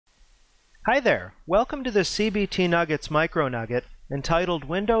Hi there, welcome to the CBT Nuggets MicroNugget entitled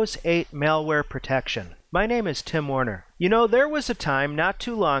Windows 8 Malware Protection. My name is Tim Warner. You know, there was a time not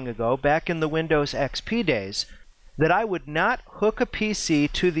too long ago, back in the Windows XP days, that I would not hook a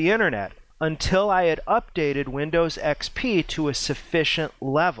PC to the internet until I had updated Windows XP to a sufficient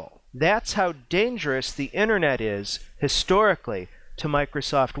level. That's how dangerous the internet is, historically, to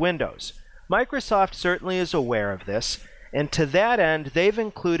Microsoft Windows. Microsoft certainly is aware of this, and to that end, they've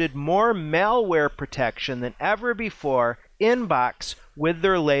included more malware protection than ever before in box with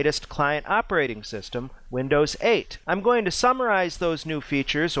their latest client operating system, Windows 8. I'm going to summarize those new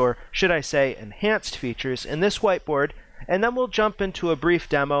features, or should I say enhanced features, in this whiteboard, and then we'll jump into a brief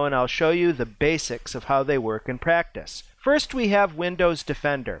demo and I'll show you the basics of how they work in practice. First, we have Windows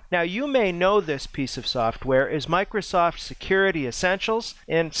Defender. Now, you may know this piece of software is Microsoft Security Essentials,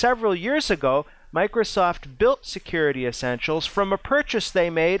 and several years ago, Microsoft built Security Essentials from a purchase they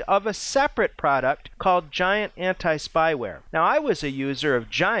made of a separate product called Giant Anti-Spyware. Now, I was a user of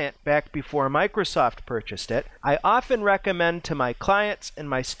Giant back before Microsoft purchased it. I often recommend to my clients and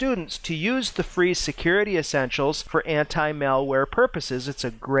my students to use the free Security Essentials for anti-malware purposes. It's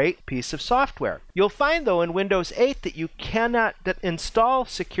a great piece of software. You'll find, though, in Windows 8 that you cannot install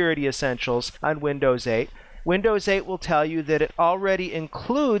Security Essentials on Windows 8. Windows 8 will tell you that it already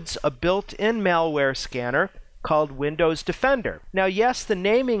includes a built-in malware scanner called Windows Defender. Now, yes, the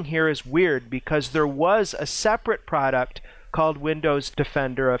naming here is weird because there was a separate product called Windows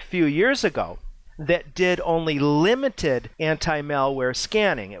Defender a few years ago that did only limited anti-malware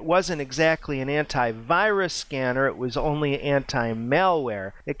scanning. It wasn't exactly an antivirus scanner, it was only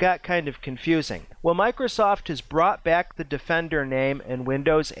anti-malware. It got kind of confusing. Well, Microsoft has brought back the Defender name in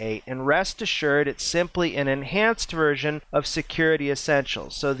Windows 8, and rest assured it's simply an enhanced version of Security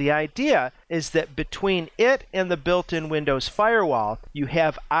Essentials. So the idea is that between it and the built-in Windows firewall, you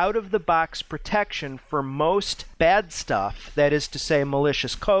have out-of-the-box protection for most bad stuff, that is to say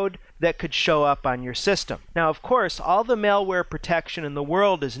malicious code, that could show up on your system. Now, of course, all the malware protection in the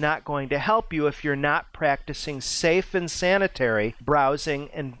world is not going to help you if you're not practicing safe and sanitary browsing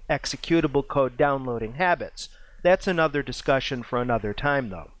and executable code downloading habits. That's another discussion for another time,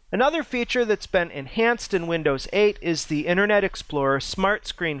 though. Another feature that's been enhanced in Windows 8 is the Internet Explorer Smart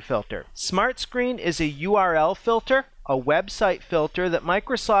Screen filter. Smart Screen is a URL filter, a website filter that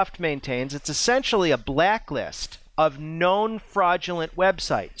Microsoft maintains. It's essentially a blacklist of known fraudulent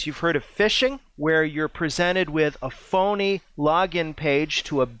websites. You've heard of phishing, where you're presented with a phony login page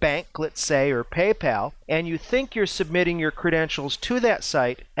to a bank, let's say, or PayPal, and you think you're submitting your credentials to that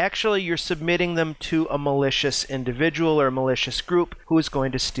site. Actually, you're submitting them to a malicious individual or malicious group who is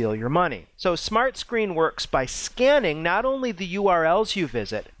going to steal your money. So Smart Screen works by scanning not only the URLs you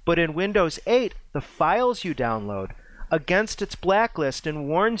visit, but in Windows 8, the files you download against its blacklist and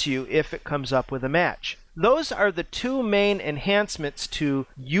warns you if it comes up with a match. Those are the two main enhancements to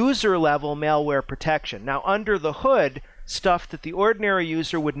user-level malware protection. Now, under the hood, stuff that the ordinary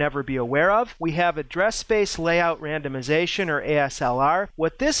user would never be aware of, we have Address Space Layout Randomization, or ASLR.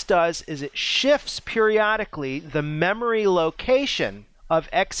 What this does is it shifts periodically the memory location of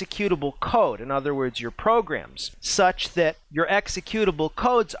executable code, in other words, your programs, such that your executable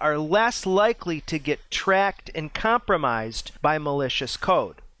codes are less likely to get tracked and compromised by malicious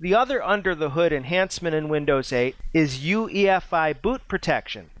code. The other under-the-hood enhancement in Windows 8 is Uefi boot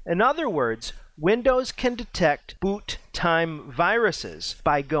protection. In other words, Windows can detect boot time viruses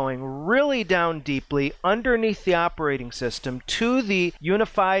by going really down deeply underneath the operating system to the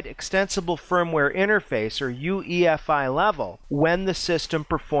Unified Extensible Firmware Interface, or UEFI level, when the system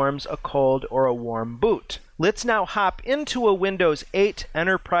performs a cold or a warm boot. Let's now hop into a Windows 8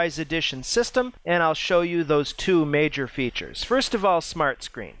 Enterprise Edition system, and I'll show you those two major features. First of all, Smart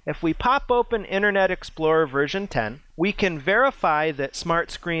Screen. If we pop open Internet Explorer version 10, we can verify that Smart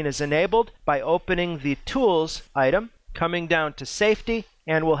Screen is enabled by opening the Tools item, coming down to Safety,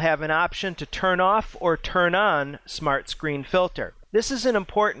 and we'll have an option to turn off or turn on Smart Screen filter. This is an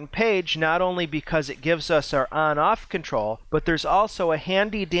important page not only because it gives us our on-off control, but there's also a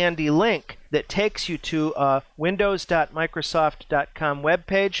handy-dandy link that takes you to a windows.microsoft.com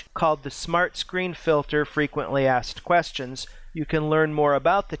webpage called the Smart Screen Filter Frequently Asked Questions. You can learn more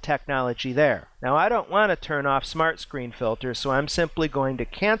about the technology there. Now, I don't want to turn off Smart Screen Filter, so I'm simply going to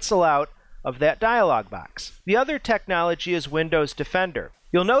cancel out of that dialog box. The other technology is Windows Defender.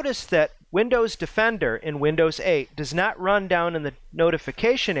 You'll notice that Windows Defender in Windows 8 does not run down in the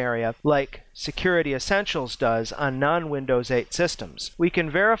notification area like Security Essentials does on non-Windows 8 systems. We can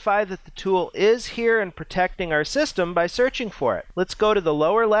verify that the tool is here and protecting our system by searching for it. Let's go to the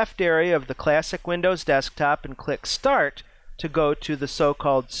lower left area of the classic Windows desktop and click Start to go to the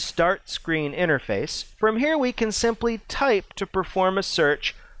so-called Start Screen interface. From here we can simply type to perform a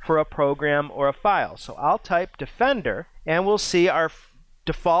search for a program or a file. So I'll type Defender, and we'll see our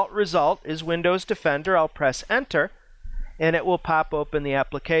default result is Windows Defender. I'll press Enter, and it will pop open the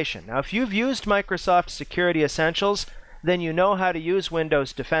application. Now, if you've used Microsoft Security Essentials, then you know how to use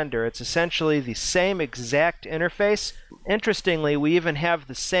Windows Defender. It's essentially the same exact interface. Interestingly, we even have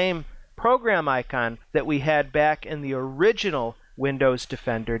the same program icon that we had back in the original Windows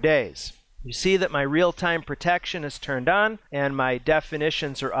Defender days. You see that my real-time protection is turned on and my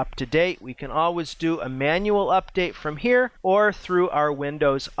definitions are up to date. We can always do a manual update from here or through our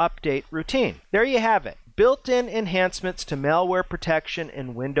Windows Update routine. There you have it. Built-in enhancements to malware protection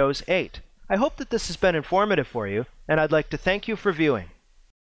in Windows 8. I hope that this has been informative for you, and I'd like to thank you for viewing.